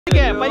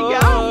పైకి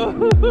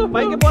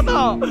పైకి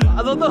పోతాం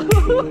అదొద్దు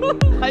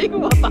పైకి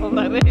పోతాం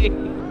రే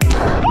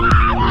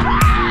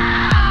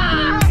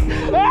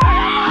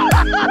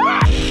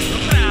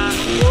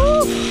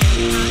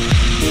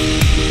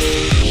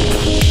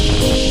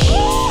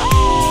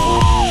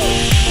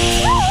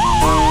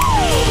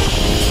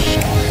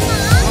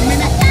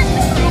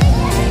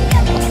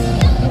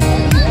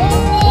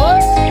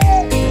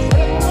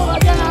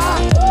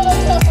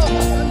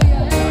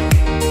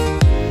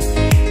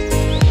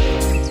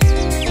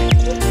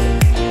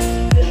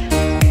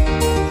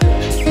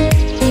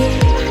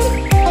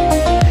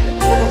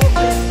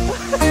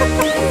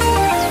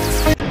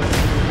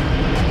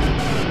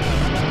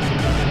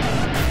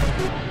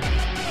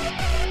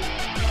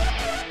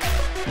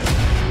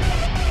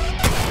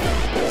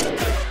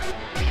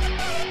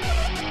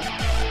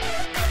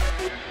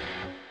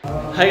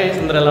హాయ్ గైస్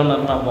అందరూ ఎలా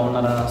ఉన్నారు నా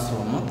బాగున్నారా సో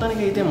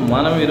మొత్తానికి అయితే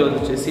మనం ఈరోజు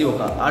వచ్చేసి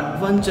ఒక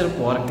అడ్వెంచర్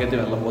పార్క్ అయితే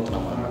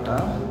వెళ్ళబోతున్నాం అనమాట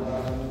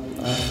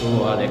సో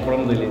అది ఎక్కడ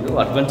ఉందో తెలియదు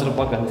అడ్వెంచర్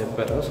పార్క్ అని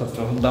చెప్పారు సో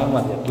చూద్దాం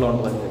అది ఎట్లా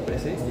ఉంటుందని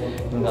చెప్పేసి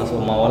ఇంకా సో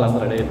మా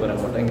వాళ్ళందరూ రెడీ అయిపోయారు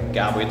అనమాట ఇంకా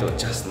క్యాబ్ అయితే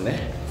వచ్చేస్తుంది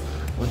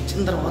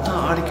వచ్చిన తర్వాత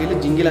ఆడికి వెళ్ళి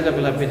జింగిలాగా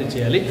పిల్లలు అయితే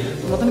చేయాలి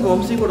మొత్తానికి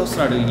వంశీ కూడా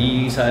వస్తున్నాడు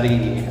ఈసారి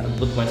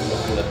అద్భుతమైన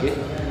లోపలకి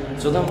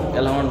చూద్దాం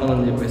ఎలా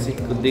ఉంటుందని చెప్పేసి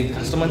కొద్దిగా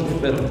కష్టమని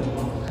చెప్పారు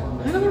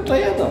అయినా కూడా ట్రై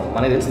చేద్దాం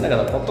మనకి తెలిసిందే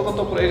కదా కొత్త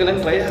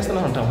ప్రయోగాలను ట్రై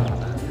చేస్తూనే ఉంటాం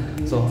అనమాట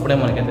సో అప్పుడే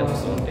మనకైతే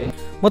వస్తూ ఉంటాయి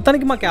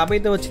మొత్తానికి మా క్యాబ్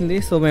అయితే వచ్చింది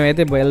సో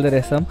మేమైతే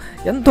బయలుదేరేసాం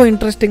ఎంతో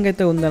ఇంట్రెస్టింగ్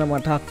అయితే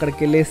ఉందన్నమాట అక్కడికి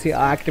వెళ్ళేసి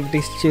ఆ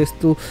యాక్టివిటీస్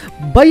చేస్తూ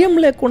భయం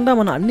లేకుండా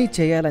మనం అన్నీ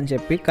చేయాలని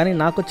చెప్పి కానీ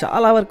నాకు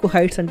చాలా వరకు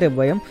హైట్స్ అంటే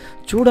భయం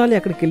చూడాలి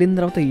అక్కడికి వెళ్ళిన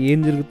తర్వాత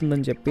ఏం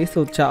జరుగుతుందని చెప్పి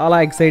సో చాలా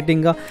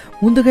ఎక్సైటింగ్గా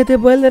ముందుకైతే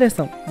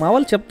బయలుదేరేస్తాం మా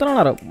వాళ్ళు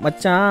చెప్తున్నారు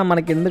మచ్చా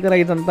మనకి ఎందుకు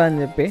ఇదంతా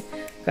అని చెప్పి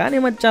కానీ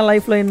మచ్చా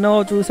లైఫ్లో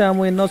ఎన్నో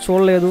చూసాము ఎన్నో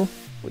చూడలేదు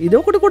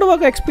ఇదొకటి కూడా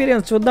ఒక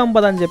ఎక్స్పీరియన్స్ చూద్దాం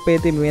పద అని చెప్పి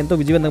అయితే మేము ఎంతో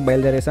విజయవంతంగా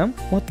బయలుదేరేసాం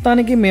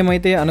మొత్తానికి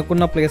మేమైతే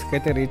అనుకున్న ప్లేస్కి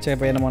అయితే రీచ్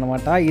అయిపోయాం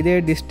అనమాట ఇదే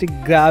district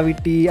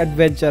gravity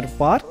adventure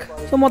park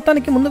so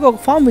మొత్తానికి ముందుగా ఒక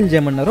ఫామ్ ఫిల్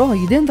చేయమన్నారు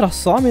ఇదేంట్రా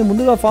స్వామి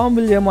ముందుగా ఫామ్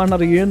ఫిల్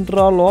చేయమన్నారు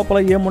ఏంట్రా లోపల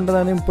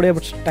ఏముంటుందని ఇప్పుడే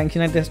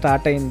టెన్షన్ అయితే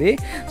స్టార్ట్ అయింది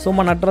సో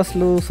మన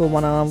అడ్రస్లు సో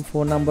మన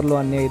ఫోన్ నెంబర్లు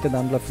అన్నీ అయితే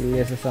దాంట్లో ఫిల్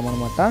చేసేస్తాం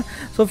అనమాట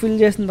సో ఫిల్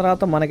చేసిన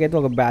తర్వాత మనకైతే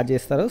ఒక బ్యాడ్జ్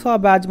ఇస్తారు సో ఆ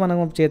బ్యాడ్జ్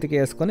మనం చేతికి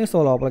వేసుకొని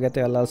సో లోపలికి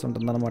అయితే వెళ్ళాల్సి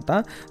ఉంటుంది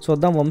అనమాట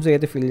చూద్దాం వంశీ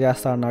అయితే ఫిల్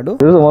చేస్తా అన్నాడు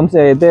వంశీ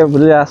అయితే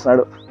ఫిల్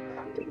చేస్తున్నాడు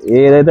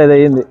ఏదైతే అది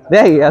అయ్యింది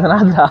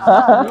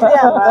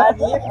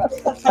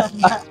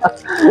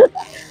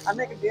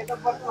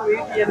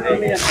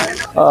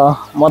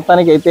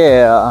మొత్తానికి అయితే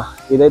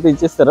ఇదైతే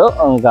ఇచ్చేస్తారు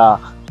ఇంకా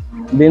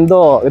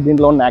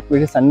దీంట్లో ఉన్న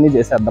యాక్టివిటీస్ అన్నీ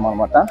చేసేద్దాం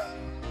అనమాట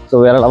సో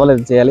వేరే లెవెల్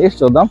అయితే చేయాలి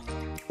చూద్దాం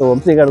సో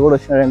వంశీ గారు కూడా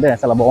వచ్చినాడంటే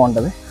చాలా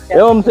బాగుంటుంది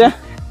ఏ వంశీ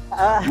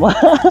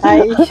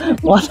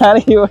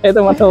మొత్తానికి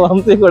ఇప్పుడైతే మొత్తం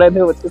వంశీ కూడా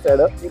అయితే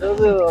వచ్చేసాడు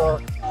ఈరోజు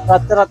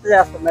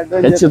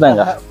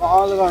ఖచ్చితంగా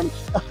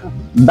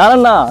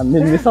దానన్నా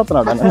నేను మిస్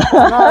అవుతున్నాడు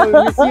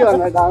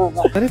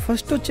సరే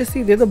ఫస్ట్ వచ్చేసి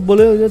ఇదేదో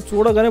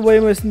చూడగానే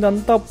భయం వేసింది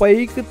అంతా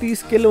పైకి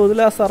తీసుకెళ్ళి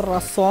వదిలేస్తారు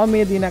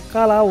స్వామి దీని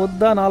ఎక్కాలా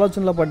వద్దా అని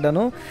ఆలోచనలో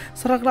పడ్డాను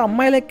సరే అక్కడ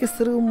అమ్మాయిలు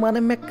ఎక్కిస్తారు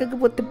మనం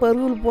ఎక్కకపోతే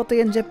పరుగులు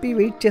పోతాయి అని చెప్పి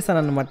వెయిట్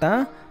చేశాను అనమాట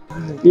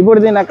ఇప్పుడు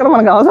దీన్ని ఎక్కడ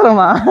మనకు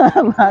అవసరమా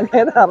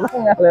నాకైతే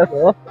అర్థం కాలేదు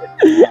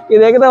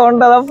ఇది ఎక్కితే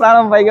ఉంటుందా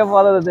ప్రాణం పైకి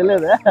పోతుందో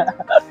తెలియదు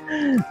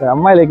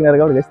అమ్మాయిలు ఎక్కినారు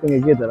కాబట్టి ఖచ్చితంగా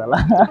ఎక్కితారు అలా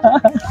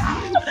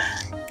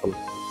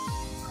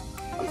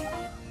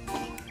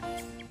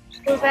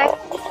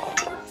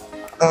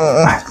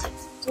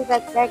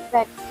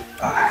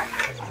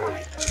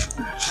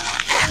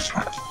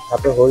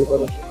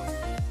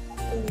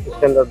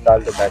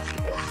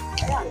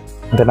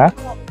అంతేనా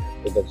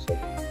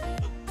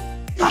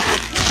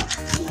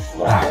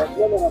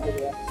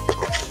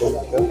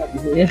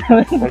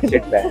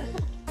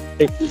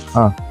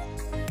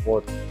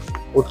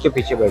उठ के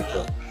पीछे बैठो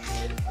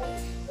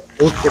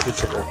उठ के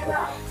पीछे बैठो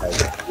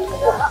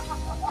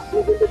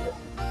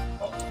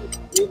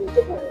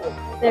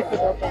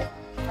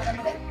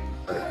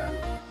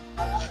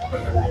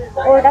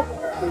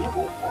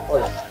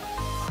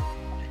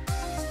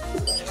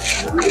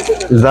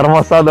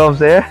ధర్మస్థా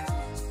దోంసే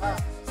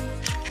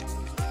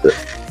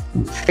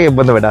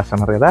ఇబ్బంది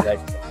పెట్టేస్తున్నారు కదా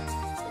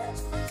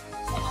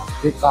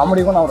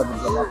కామెడీ కూడా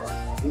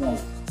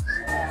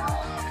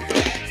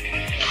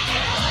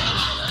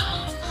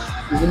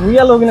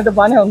ఉయ్యాలు ఊగినట్టు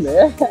బానే ఉంది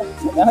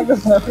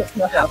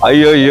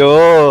అయ్యోయ్యో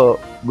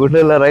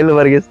గుండెల్లో రైలు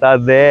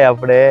పరిగిస్తాందే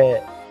అప్పుడే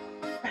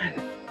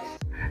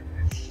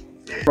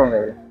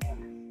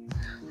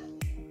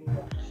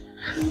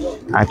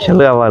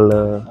యాక్చువల్గా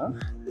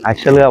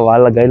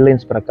వాళ్ళ గైడ్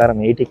లైన్స్ ప్రకారం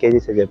 80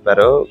 kgs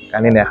చెప్పారు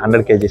కానీ నేను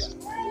 100 kgs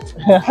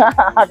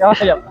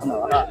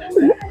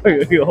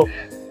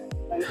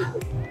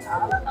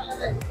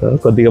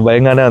కొద్దిగా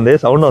భయంగానే ఉంది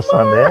సౌండ్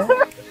వస్తుంది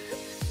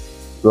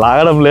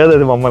లాగడం లేదు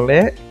అది మమ్మల్ని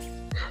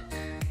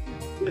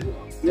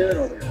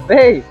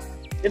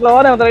ఇట్లా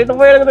ఇట్లా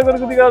పోయాడు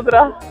కొద్దిగా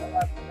అవుతురా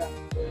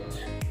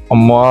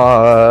అమ్మా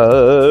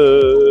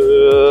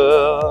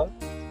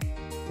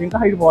ఇంకా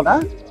హైట్ పోనా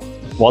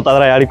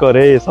పోతాదరా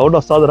ఆడుకోరి సౌండ్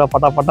వస్తుందిరా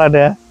పటా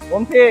పటానే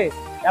వంశీ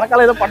వెనకాల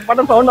ఏదో పట్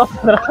పట్ట సౌండ్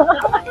వస్తుందిరా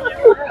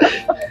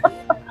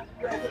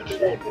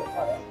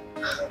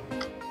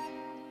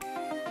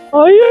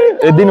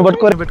దీన్ని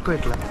పెట్టుకో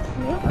ఇట్లా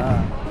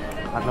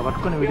అట్లా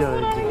పట్టుకొని వీడియో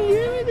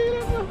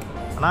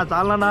అన్నా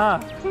చాలనా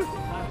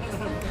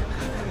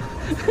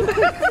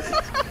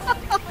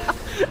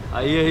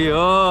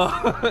అయ్యయ్యో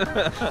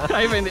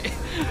అయిపోయింది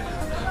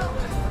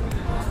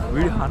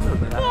వీడియో ఆన్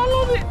అవుతుందా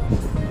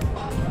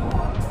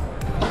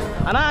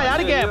అన్నా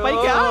యాడికే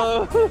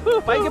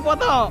పైకి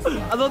పోతాం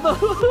అదొద్దు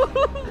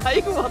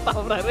పైకి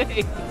పోతాం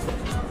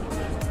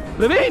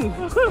ప్రవీణ్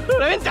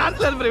ఛాన్స్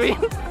లేదు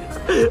ప్రవీణ్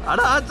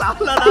అడా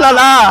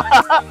చాలా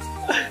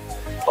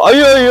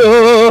అయ్యో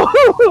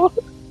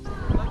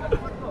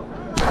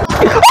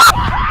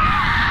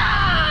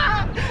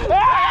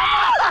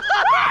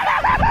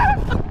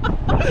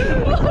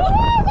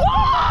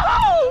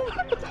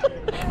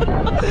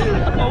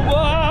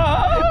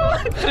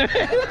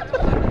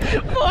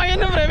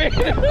పోయిన ప్రవీణ్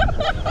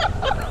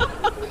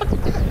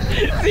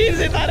సీన్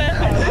సితారే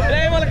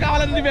రేమలు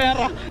కావాలని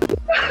పేర్రా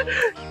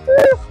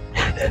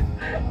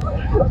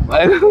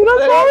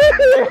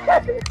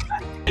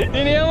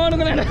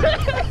నేనేమనుకున్నాను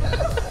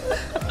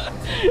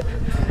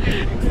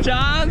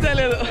ఛాన్సే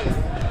లేదు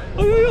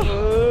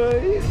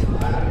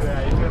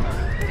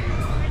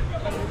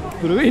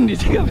ప్రవీణ్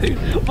నిజంగా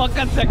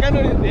ఒక్క సెకండ్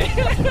ఉండింది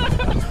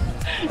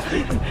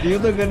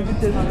జీవితం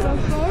కనిపించేది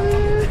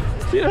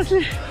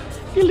సీరియస్లీ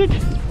కిల్డ్ ఇట్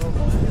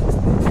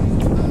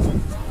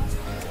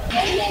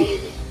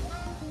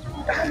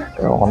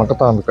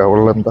వనకతాంది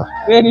కవళ్ళంతా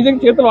నిజంగా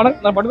చేతులు వనక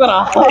నా పట్టుకోరా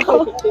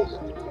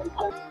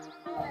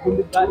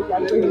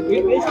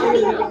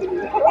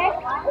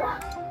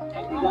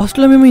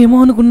ఫస్ట్లో మేము ఏమో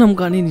అనుకున్నాం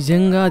కానీ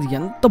నిజంగా అది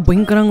ఎంత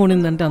భయంకరంగా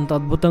ఉండిందంటే అంత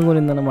అద్భుతంగా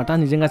ఉండిందన్నమాట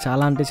నిజంగా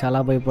చాలా అంటే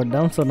చాలా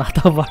భయపడ్డాం సో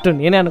నాతో పాటు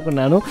నేనే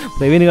అనుకున్నాను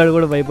ప్రవీణ్ గారు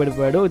కూడా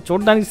భయపడిపోయాడు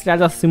చూడడానికి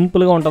చాలా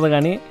సింపుల్గా ఉంటుంది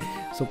కానీ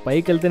సో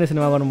పైకి వెళ్తేనే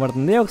సినిమా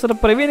కనబడుతుంది ఒకసారి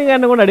ప్రవీణ్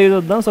గారిని కూడా అడిగి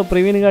చూద్దాం సో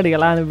ప్రవీణ్ గారు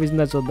ఎలా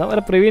అనిపించిందో చూద్దాం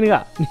మరి ప్రవీణ్గా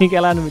నీకు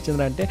ఎలా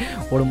అనిపించింది అంటే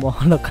వాడు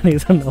మొహంలో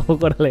కనీసం నవ్వు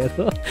కూడా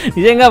లేదు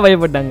నిజంగా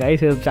భయపడ్డాం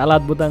గైస్ చాలా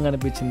అద్భుతంగా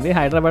అనిపించింది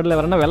హైదరాబాద్లో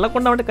ఎవరైనా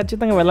వెళ్ళకుండా ఉంటే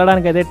ఖచ్చితంగా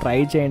వెళ్ళడానికి అయితే ట్రై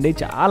చేయండి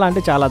చాలా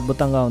అంటే చాలా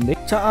అద్భుతంగా ఉంది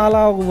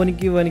చాలా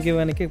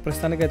వణికి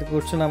ప్రస్తుతానికి అయితే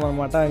కూర్చున్నాం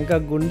అనమాట ఇంకా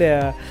గుండె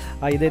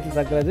ఇదైతే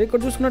తగ్గలేదు ఇక్కడ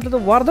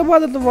చూసుకున్నట్లయితే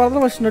వరద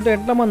వచ్చినట్టు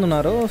ఎంతమంది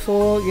ఉన్నారు సో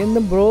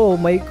ఏంది బ్రో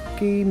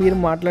మైక్కి మీరు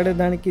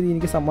మాట్లాడేదానికి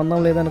దీనికి సంబంధం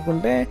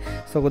లేదనుకుంటే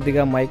సో కొద్దిగా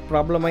మైక్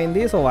ప్రాబ్లం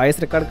అయింది సో వాయిస్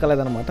రికార్డ్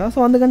కాలేదనమాట సో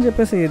అందుకని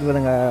చెప్పేసి ఈ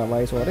విధంగా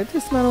వాయిస్ ఓవర్ అయితే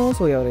ఇస్తున్నాను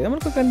సో ఎవరు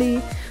ఏమనుకోకండి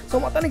సో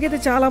మొత్తానికి అయితే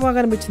చాలా బాగా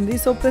అనిపించింది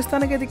సో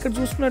ప్రస్తుతానికి అయితే ఇక్కడ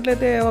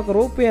చూసుకున్నట్లయితే ఒక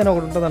రోప్ వే అని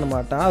ఒకటి ఉంటుంది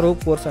అనమాట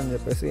రోప్ కోర్స్ అని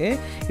చెప్పేసి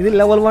ఇది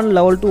లెవెల్ 1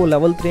 లెవెల్ 2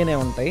 లెవెల్ 3 అనే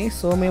ఉంటాయి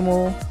సో మేము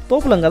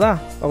తోపులం కదా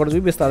ఒకటి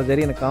చూపిస్తారు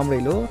జరిగిన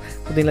కామెడీలు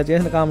దీనిలో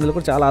చేసిన కామెడీలు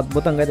కూడా చాలా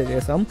అద్భుతంగా అయితే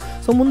చేసాం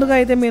సో ముందుగా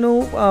అయితే నేను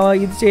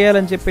ఇది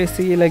చేయాలని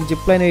చెప్పేసి లైక్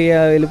జిప్ లైన్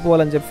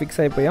వెళ్ళిపోవాలని చెప్పి ఫిక్స్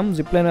అయిపోయాం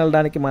జిప్ లైన్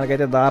వెళ్ళడానికి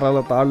మనకైతే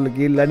దారాలు తాళ్ళు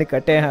గీళ్ళు అన్నీ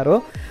కట్టేశారు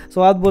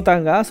సో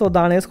అద్భుతంగా సో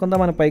దాని వేసుకుందా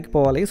మనం పైకి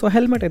పోవాలి సో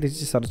హెల్మెట్ అయితే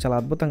ఇచ్చేస్తారు చాలా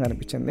అద్భుతంగా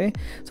అనిపించింది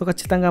సో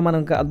ఖచ్చితంగా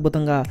మనం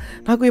అద్భుతంగా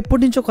నాకు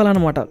ఎప్పటి నుంచో కల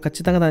అనమాట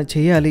ఖచ్చితంగా దాన్ని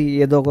చేయాలి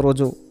ఏదో ఒక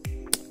రోజు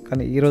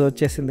కానీ ఈరోజు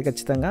వచ్చేసింది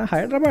ఖచ్చితంగా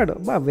హైదరాబాద్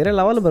వేరే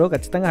లెవెల్ బ్రో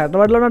ఖచ్చితంగా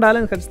హైదరాబాద్లోనే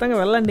డాలని ఖచ్చితంగా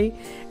వెళ్ళండి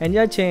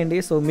ఎంజాయ్ చేయండి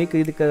సో మీకు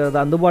ఇది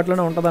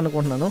అందుబాటులోనే ఉంటుంది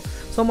అనుకుంటున్నాను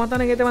సో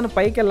మొత్తానికి అయితే మనం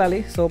పైకి వెళ్ళాలి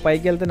సో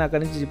పైకి వెళ్తే నాకు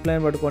అక్కడి నుంచి జిప్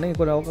లైన్ పట్టుకొని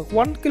ఒక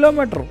 1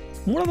 కిలోమీటర్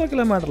 300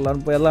 కిలోమీటర్లు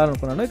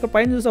వెళ్ళాలనుకున్నాను ఇక్కడ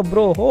పైన చూసా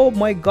బ్రో హో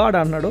మై గాడ్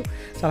అన్నాడు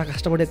చాలా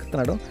కష్టపడి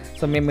ఎక్కుతున్నాడు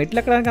సో మేము మెట్లు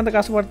ఎక్కడానికి అంత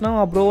కష్టపడుతున్నాం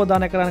ఆ బ్రో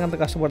దాన్ని ఎక్కడానికి అంత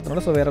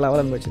కష్టపడుతున్నాడు సో వేరే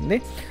లెవెల్ అనిపించింది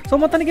సో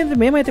మొత్తానికి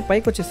మేమైతే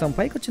పైకి వచ్చేసాం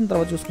పైకి వచ్చిన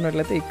తర్వాత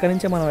చూసుకున్నట్లయితే ఇక్కడి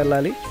నుంచే మనం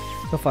వెళ్ళాలి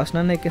సో ఫస్ట్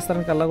నన్ను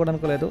ఎక్కిస్తారని కల్లా కూడా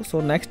అనుకోలేదు సో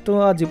నెక్స్ట్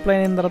ఆ జిప్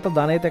లైన్ అయిన తర్వాత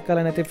దాని అయితే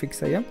ఎక్కాలని అయితే ఫిక్స్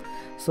అయ్యాం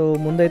సో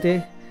ముందైతే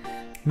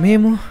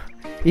మేము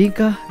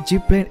ఇంకా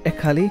జిప్ లైన్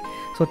ఎక్కాలి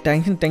సో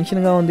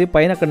టెన్షన్గా ఉంది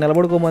పైన అక్కడ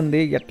నిలబడుకోమంది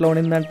ఎట్లా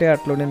ఉండిందంటే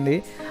అట్లా ఉండింది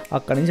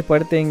అక్కడి నుంచి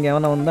పడితే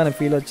ఇంకేమైనా ఉందా అని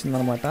ఫీల్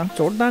వచ్చిందనమాట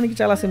చూడడానికి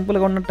చాలా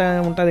సింపుల్గా ఉన్నట్టు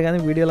ఉంటుంది కానీ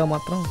వీడియోలో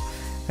మాత్రం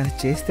కానీ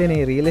చేస్తేనే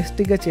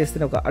రియలిస్టిక్గా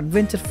చేస్తేనే ఒక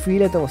అడ్వెంచర్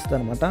ఫీల్ అయితే వస్తుంది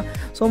అనమాట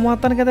సో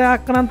మొత్తానికి అయితే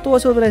అక్కడ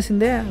తోసి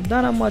వదిలేసిందే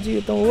దానమ్మ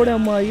జీవితం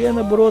ఓడమ్మ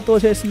ఏందో బ్రో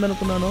తోసేసింది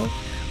అనుకున్నాను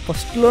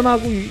ఫస్ట్లో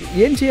నాకు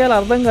ఏం చేయాలో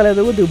అర్థం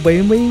కాలేదు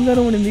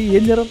భయంగానే ఉండింది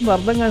ఏం జరుగుతుందో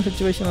అర్థం కాని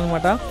సిచ్యువేషన్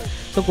అనమాట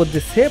సో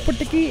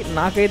కొద్దిసేపటికి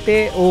నాకైతే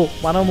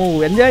మనము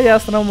ఎంజాయ్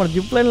చేస్తున్నాం మన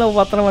జిప్ లైన్లో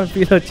పోతున్నాం అని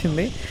ఫీల్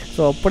వచ్చింది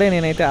సో అప్పుడే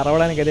నేనైతే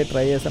అరవడానికి అయితే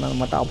ట్రై చేశాను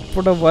అనమాట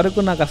అప్పటి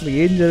వరకు నాకు అసలు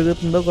ఏం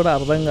జరుగుతుందో కూడా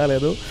అర్థం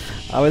కాలేదు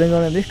ఆ విధంగా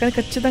ఉంది కానీ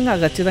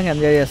ఖచ్చితంగా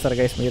ఎంజాయ్ చేస్తారు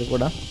గైస్ మీరు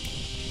కూడా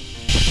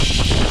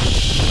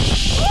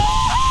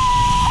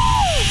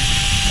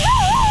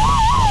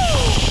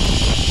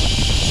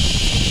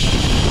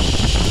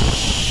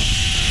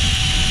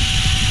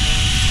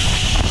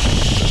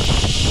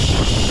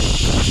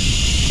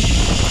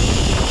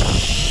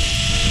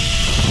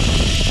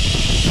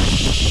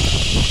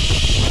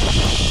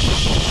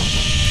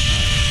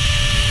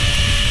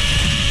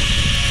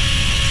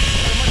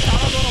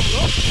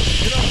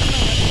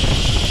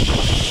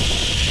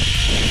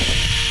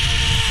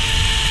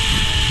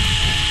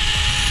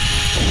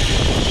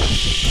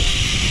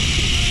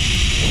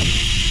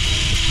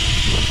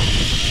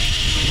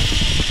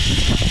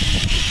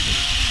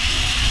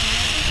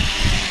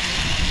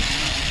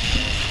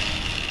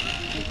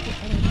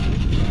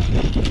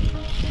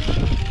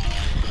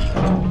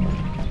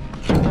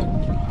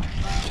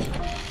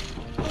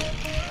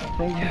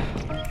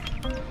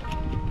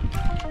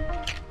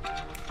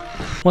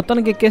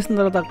మొత్తానికి ఎక్కేసిన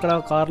తర్వాత అక్కడ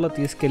కార్లో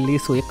తీసుకెళ్ళి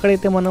సో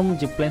ఎక్కడైతే మనం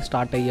జిప్ లైన్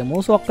స్టార్ట్ అయ్యామో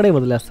సో అక్కడే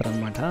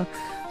వదిలేస్తారనమాట.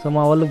 సో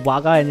మా వాళ్ళు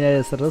బాగా ఎంజాయ్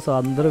చేస్తారు. సో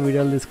అందరూ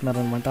వీడియోలు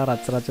తీసుకున్నారనమాట,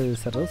 రచ్చ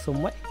చేస్తారు. సో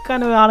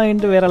కానీ ఆన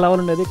ఇంటి వేరే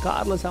లెవెల్ ఉండేది.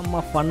 కార్లో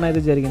సమ్మ ఫన్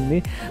అయితే జరిగింది.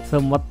 సో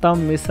మొత్తం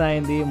మిస్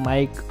అయింది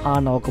మైక్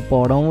ఆన్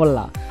అవ్వకపోవడం వల్ల.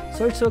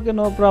 So it's okay,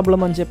 no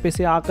problem అని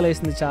చెప్పేసి ఆకలి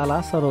వేసింది చాలా.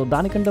 సో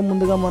దానికంటే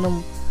ముందుగా మనం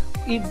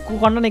ఈ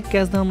కొండను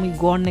ఎక్కేద్దాం, ఈ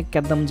గోడను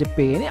ఎక్కేద్దాం అని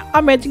చెప్పి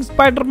అమేజింగ్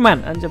స్పైడర్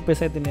మ్యాన్ అని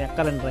చెప్పేసి అయితే నేను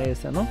ఎక్కాలని ట్రై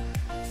చేశాను.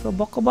 సో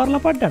బొక్క బొరలో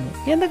పడ్డాను.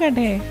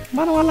 ఎందుకంటే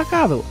మన వల్ల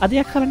కాదు, అది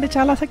ఎక్కాలంటే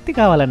చాలా శక్తి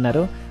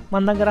కావాలన్నారు.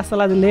 మన దగ్గర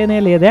అసలు అది లేనే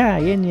లేదా,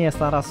 ఏం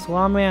చేస్తారా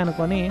స్వామి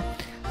అనుకొని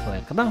సో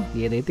ఎక్కదాం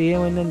ఏదైతే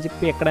ఏమైందని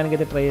చెప్పి ఎక్కడానికి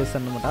అయితే ట్రై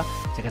చేస్తాను అనమాట.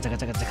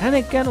 చకచకని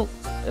ఎక్కాను.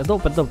 ఏదో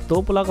పెద్ద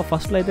తోపులాగా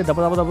ఫస్ట్లో అయితే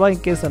దెబ్బ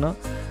ఎక్కేసాను.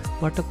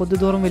 బట్ కొద్ది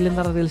దూరం వెళ్ళిన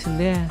తర్వాత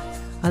తెలిసిందే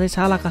అది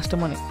చాలా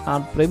కష్టమని. ఆ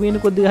ప్రవీణ్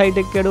కొద్దిగా హైట్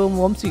ఎక్కాడు,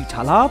 వంశీ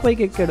చాలా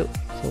పైకి ఎక్కాడు.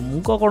 సో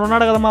ఇంకొకడు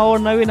ఉన్నాడు కదా మా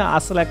వాడు నవీన్,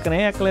 అసలు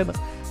ఎక్కలేదు.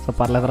 సో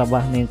పర్లేదు రబ్బా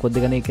నేను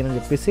కొద్దిగానే ఎక్కినని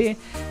చెప్పేసి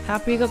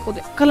హ్యాపీగా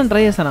కొద్దిగా ఎక్కాలని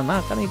ట్రై చేశానన్నా.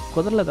 కానీ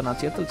కుదరలేదు, నా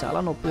చేతులు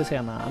చాలా నొప్పి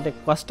చేసాయన్న. అంటే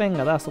ఫస్ట్ టైం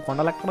కదా, సో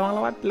కొండలు ఎక్కడం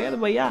అలవాటు లేదు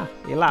భయ్యా,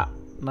 ఇలా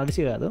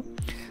నడిచి కాదు.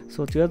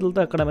 సో చేతులతో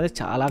ఎక్కడం అనేది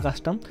చాలా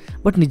కష్టం.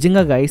 బట్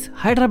నిజంగా గైస్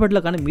హైదరాబాద్లో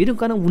కానీ మీరు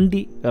కానీ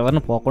ఉండి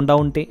ఎవరైనా పోకుండా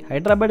ఉంటే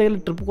హైదరాబాద్ వెళ్ళి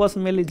ట్రిప్ కోసం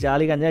వెళ్ళి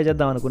జాలీగా ఎంజాయ్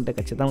చేద్దాం అనుకుంటే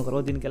ఖచ్చితంగా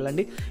ఒకరోజు దీనికి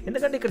వెళ్ళండి.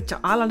 ఎందుకంటే ఇక్కడ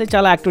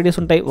చాలా యాక్టివిటీస్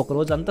ఉంటాయి.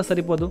 ఒకరోజు అంతా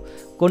సరిపోదు,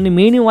 కొన్ని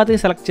మెయిన్ వాటికి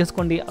సెలెక్ట్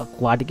చేసుకోండి,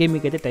 వాటికే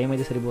మీకైతే టైం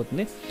అయితే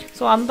సరిపోతుంది.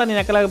 సో అంతా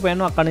నేను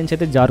ఎక్కలేకపోయాను, అక్కడి నుంచి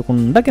అయితే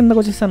జారుకుండా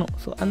కిందకు వచ్చేసాను.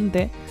 సో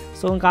అంతే.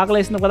 సో ఇంకా ఆకలి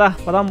వేసిన కదా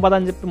పదం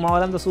అని చెప్పి మా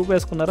వాళ్ళంతా సూప్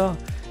వేసుకున్నారో.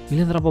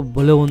 వీళ్ళందరూ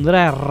భలే ఉందిరా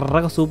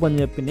ఎర్రగా సూప్ అని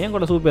చెప్పి నేను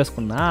కూడా సూప్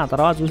వేసుకున్నా.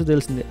 తర్వాత చూసి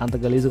తెలిసింది అంత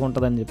గలీజ్గా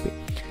ఉంటుందని చెప్పి.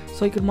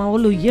 సో ఇక్కడ మా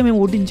వాళ్ళు ఏమేమి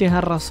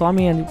వడ్డించేహారా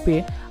స్వామి అని చెప్పి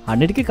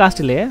అన్నిటికీ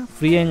కాస్ట్లే,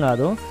 ఫ్రీ ఏం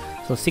కాదు.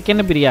 సో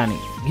చికెన్ బిర్యానీ,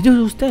 ఇది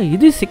చూస్తే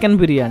ఇది చికెన్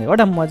బిర్యానీ,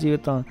 వాడమ్మ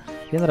జీవితం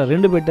ఏంద్రా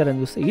 2 పెట్టారని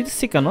చూస్తే ఇది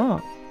చికెను,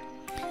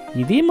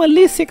 ఇది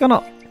మళ్ళీ చికెను,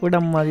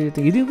 వాడమ్మ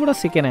జీవితం ఇది కూడా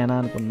చికెనేనా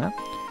అనుకున్నా.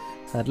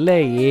 సర్లే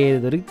ఏది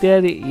దొరికితే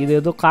అది,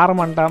 ఇదేదో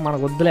కారం అంట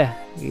మనకు వద్దులే,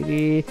 ఇది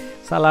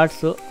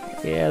సలాడ్స్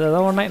ఏదేదో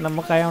ఉన్నాయి,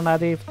 నిమ్మకాయ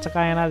ఉన్నది,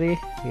 పుచ్చకాయ ఉన్నది,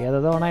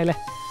 ఏదేదో ఉన్నాయిలే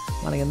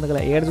మనకి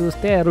ఎందుకులే. ఏడు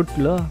చూస్తే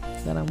రొట్టెలు,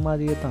 దానమ్మ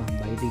జీవితం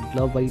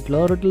బయటలో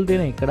రొట్టెలు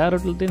తిని, ఇక్కడ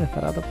రొట్టెలు తిని,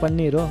 తర్వాత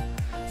పన్నీరు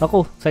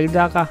ఒక సైడ్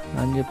దాకా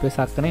అని చెప్పేసి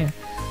అక్కనే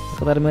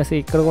ఒక తరిమేసి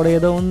ఇక్కడ కూడా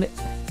ఏదో ఉంది,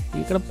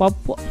 ఇక్కడ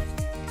పప్పు.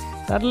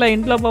 సర్లే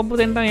ఇంట్లో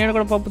పప్పు తింటాం, ఏడు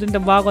కూడా పప్పు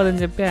తింటే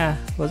బాగోదని చెప్పి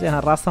వచ్చే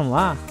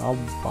రసమా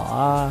అబ్బా.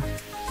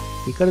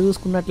 ఇక్కడ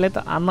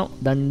చూసుకున్నట్లయితే అన్నం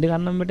దండిగా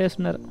అన్నం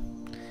పెట్టేస్తున్నారు.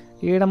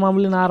 ఈడ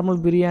మామూలు నార్మల్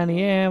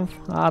బిర్యానీయే,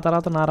 ఆ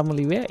తర్వాత నార్మల్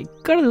ఇవే.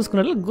 ఇక్కడ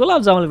చూసుకున్నట్లు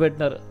గులాబ్ జాములు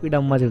పెట్టినారు.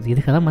 వీడమ్మ చెబుతుంది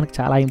ఇది కదా మనకు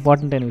చాలా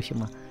ఇంపార్టెంట్ అయిన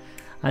విషయమా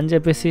అని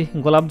చెప్పేసి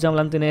గులాబ్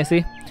జాములు అని తినేసి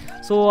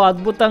సో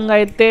అద్భుతంగా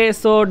అయితే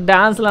సో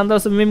డాన్సులు అందరూ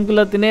స్విమ్మింగ్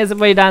పూల్లో తినేసి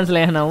పోయి డాన్సులు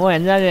వేసినాము,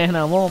 ఎంజాయ్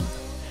చేసినాము.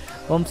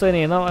 వంశీ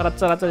నేను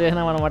రచ్చ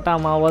చేసినాం అనమాట.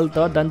 మా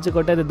వాళ్ళతో దంచి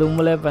కొట్టేది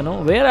దుమ్ము లేపాను.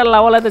 వేరే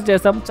లెవెల్ అయితే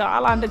చేస్తాం,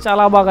 చాలా అంటే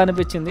చాలా బాగా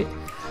అనిపించింది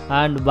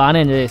అండ్ బాగానే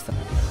ఎంజాయ్ చేస్తాం.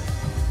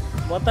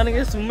 మొత్తానికి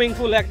స్విమ్మింగ్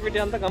పూల్ యాక్టివిటీ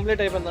అంతా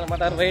కంప్లీట్ అయిపోయింది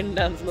అనమాట. రెయిన్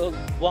డ్యాన్స్లో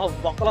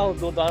బొక్కలు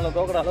అవుతూ దానిలో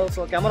దూకడాలు.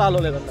 సో కెమెరాలో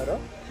లేదన్నారు.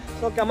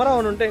 సో కెమెరా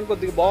ఉంటే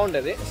ఇంకొద్దిగా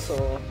బాగుండేది. సో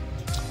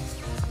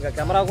ఇంకా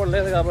కెమెరా కూడా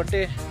లేదు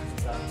కాబట్టి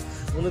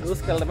ముందు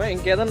చూసుకెళ్ళడమే.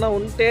 ఇంకేదన్నా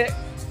ఉంటే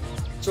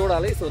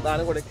చూడాలి. సో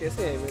దాన్ని కూడా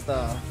ఎక్కేసి మిగతా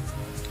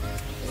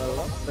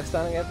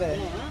ప్రస్తుతానికి అయితే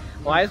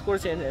వాయిస్ కూడా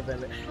చేంజ్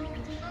అయిపోయింది.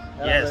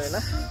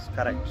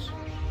 కరెక్ట్.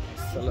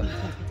 అసలు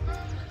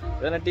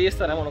ఏదైనా టీ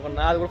ఇస్తారేమో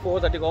అనుకున్నా, అది కూడా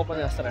 4:30కి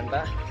ఓపెన్ చేస్తారంట.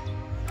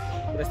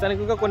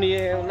 ప్రస్తుతానికి ఇంకా కొన్ని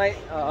ఉన్నాయి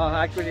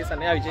యాక్టివిటీస్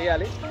అన్నీ, అవి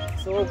చేయాలి.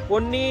 సో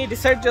కొన్ని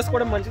డిసైడ్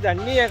చేసుకోవడం మంచిది.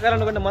 అన్నీ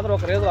ఎక్కాలనుకుంటే మాత్రం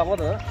ఒక రోజు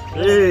అవ్వదు.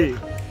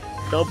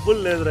 డబ్బులు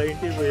లేదురా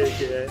ఇంటికి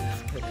పోయేకి,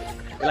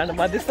 ఇలాంటి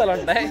మధ్యస్థాలు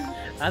ఉంటాయి.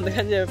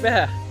 అందుకని చెప్పి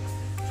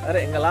సరే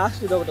ఇంకా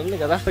లాస్ట్ ఇది ఒకటి ఉంది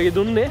కదా, ఇది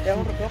ఉంది.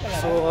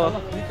 సో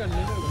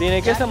దీని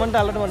ఎక్కేసామంటే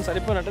ఆల్రెడీ మనం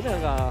సరిపోయినట్టు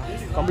ఇంకా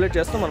కంప్లీట్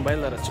చేస్తూ మనం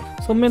బయలుదేరచ్చు.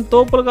 సో మేము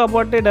తోపులు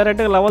కాబట్టి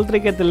డైరెక్ట్గా లెవెల్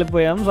 3కి అయితే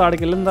వెళ్ళిపోయాం. సో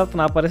ఆడికి వెళ్ళిన తర్వాత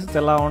నా పరిస్థితి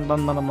ఎలా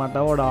ఉంటుందన్నమాట.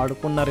 వాడు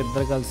ఆడుకున్నారు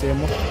ఇద్దరు కలిసి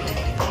ఏమో.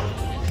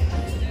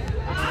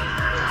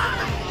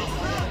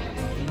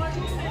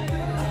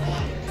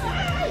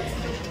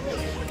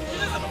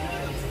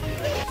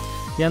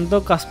 ఎంతో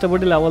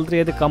కష్టపడి లెవెల్ 3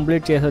 అయితే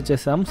కంప్లీట్ చేసి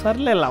వచ్చేసాం.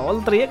 సర్లే లెవెల్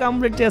 3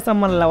 కంప్లీట్ చేసాం,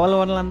 మన లెవెల్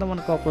 1 అంతా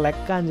మనకు ఒక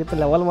లెక్క అని చెప్పి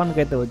లెవెల్ 1కి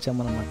అయితే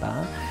వచ్చామన్నమాట.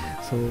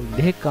 సో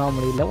ఇదే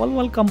కామెడీ, లెవెల్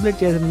 1 కంప్లీట్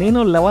చేసాం. నేను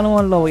లెవెల్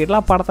 1లో ఇట్లా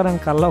పడతానని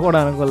కల్లో కూడా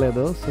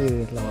అనుకోలేదు. సో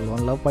లెవెల్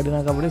 1లో పడినా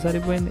కాబట్టి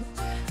సరిపోయింది.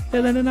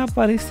 లేదంటే నా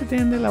పరిస్థితి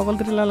ఏంది లెవెల్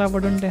 3లో అలా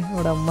పడి ఉంటే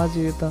వాడు అమ్మ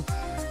జీవితం.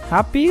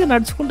 హ్యాపీగా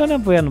నడుచుకుంటూనే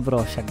పోయాను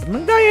బ్రో.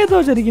 సడన్గా ఏదో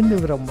జరిగింది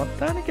బ్రో,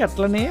 మొత్తానికి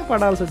అట్లనే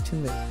పడాల్సి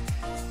వచ్చింది.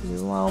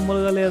 ఇది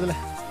మామూలుగా లేదులే.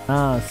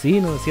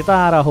 సీను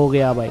సితారా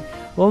హోగయా బాయ్.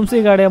 వంశీ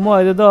గాడేమో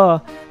అదేదో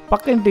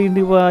పక్క ఇంటికి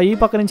ఈ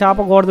పక్క నుంచి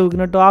ఆప గోడ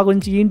దూకినట్టు, ఆ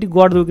గురించి ఈ ఇంటికి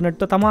గోడ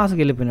దూకినట్టు తమాసకి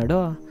వెళ్ళిపోయినాడు.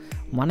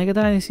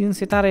 మనకిదా సీన్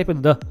సితార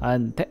అయిపోయింది.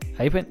 అంతే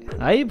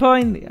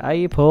అయిపోయింది.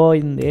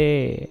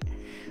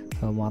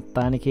 సో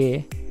మొత్తానికి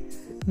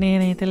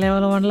నేనైతే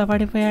లెవెల్ 1లో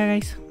పడిపోయా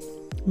గైస్.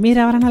 మీరు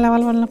ఎవరైనా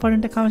లెవెల్ 1లో పడి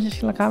ఉంటే కామెంట్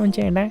సెక్షన్లో కామెంట్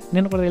చేయండి,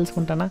 నేను కూడా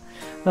తెలుసుకుంటానా.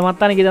 సో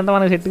మొత్తానికి ఇదంతా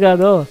మనకు సెట్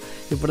కాదు,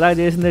 ఇప్పుడు దాకా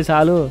చేసిందే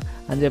చాలు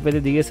అని చెప్పేది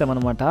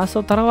దిగేసామన్నమాట. సో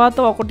తర్వాత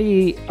ఒకటి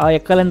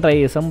ఎక్కాలని ట్రై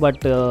చేసాం,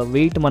 బట్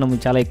వెయిట్ మనం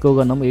చాలా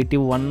ఎక్కువగా ఉన్నాం.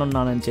 81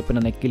 ఉన్నానని చెప్పి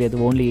నన్ను ఎక్కలేదు,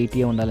 ఓన్లీ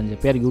 80 ఉండాలని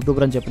చెప్పి. అది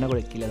యూట్యూబర్ అని చెప్పినా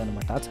కూడా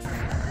ఎక్కలేదన్నమాట.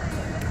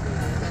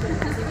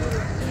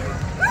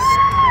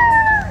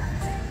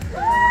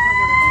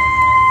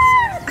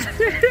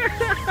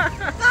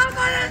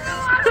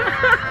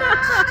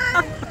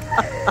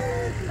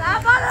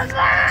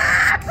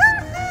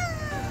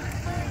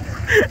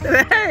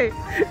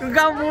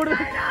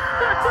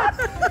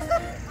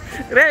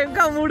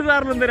 ఇంకా మూడు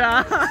సార్లు ఉందిరా.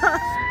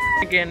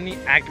 అన్ని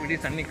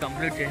యాక్టివిటీస్ అన్నీ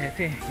కంప్లీట్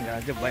చేసేసి ఇంకా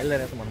అదే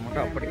బయలుదేరేస్తాం అనమాట.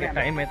 అప్పటికే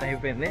టైం అయితే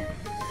అయిపోయింది.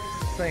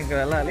 సో ఇంకా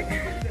వెళ్ళాలి.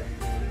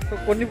 సో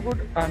కొన్ని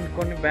గుడ్ అండ్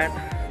కొన్ని బ్యాడ్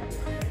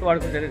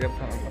వాడుకుని జరిగి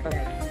చెప్తాను అనమాట.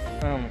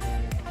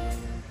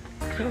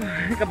 సో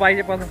ఇంకా బాయ్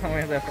చెప్పాల్సిన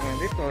సమయం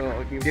చేస్తామైంది. సో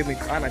ఈ వీడియో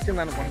మీకు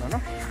నచ్చింది అనుకుంటున్నాను.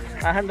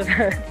 అండ్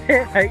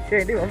లైక్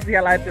చేయండి, వంశీ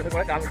ఎలా అయితే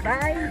కూడా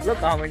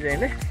కామెంట్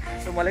చేయండి.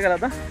 సో మళ్ళీ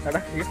కలుద్దాం.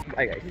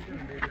 Bye guys.